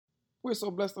We're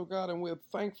so blessed of God, and we're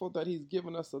thankful that He's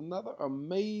given us another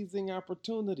amazing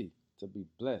opportunity to be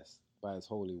blessed by His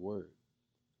holy word.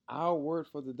 Our word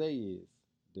for the day is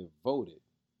devoted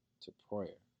to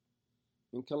prayer.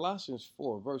 In Colossians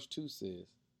 4, verse 2 says,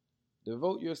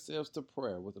 devote yourselves to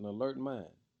prayer with an alert mind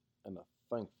and a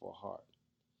thankful heart.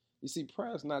 You see,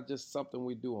 prayer is not just something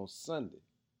we do on Sunday,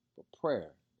 but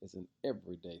prayer is an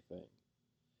everyday thing.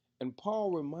 And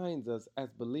Paul reminds us as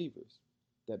believers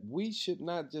that we should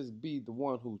not just be the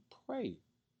one who pray,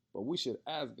 but we should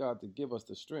ask God to give us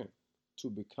the strength to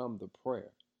become the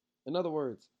prayer. In other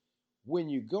words, when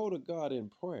you go to God in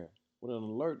prayer with an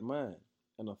alert mind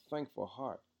and a thankful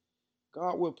heart,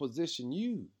 God will position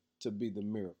you to be the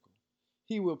miracle.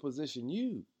 He will position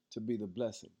you to be the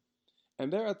blessing.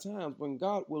 And there are times when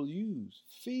God will use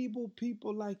feeble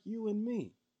people like you and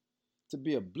me to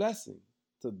be a blessing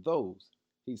to those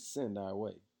He sent our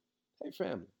way. Hey,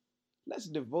 family, let's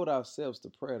devote ourselves to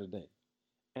prayer today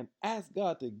and ask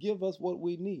God to give us what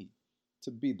we need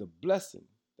to be the blessing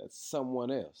that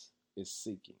someone else is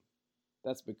seeking.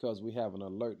 That's because we have an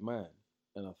alert mind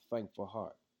and a thankful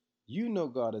heart. You know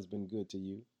God has been good to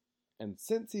you, and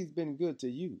since He's been good to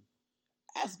you,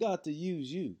 ask God to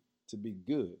use you to be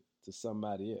good to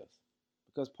somebody else.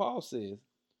 Because Paul says,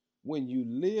 when you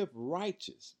live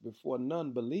righteous before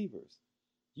non-believers,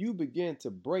 you begin to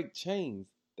break chains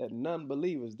that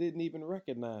non-believers didn't even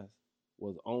recognize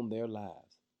was on their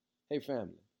lives. Hey,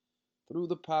 family, through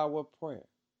the power of prayer,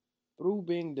 through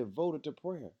being devoted to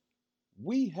prayer,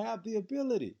 we have the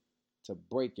ability to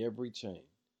break every chain.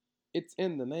 It's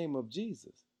in the name of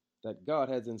Jesus that God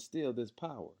has instilled this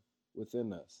power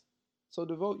within us. So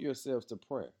devote yourselves to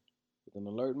prayer with an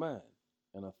alert mind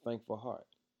and a thankful heart,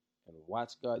 and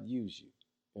watch God use you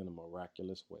in a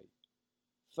miraculous way.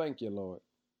 Thank you, Lord.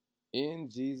 In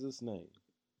Jesus' name,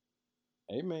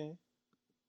 amen.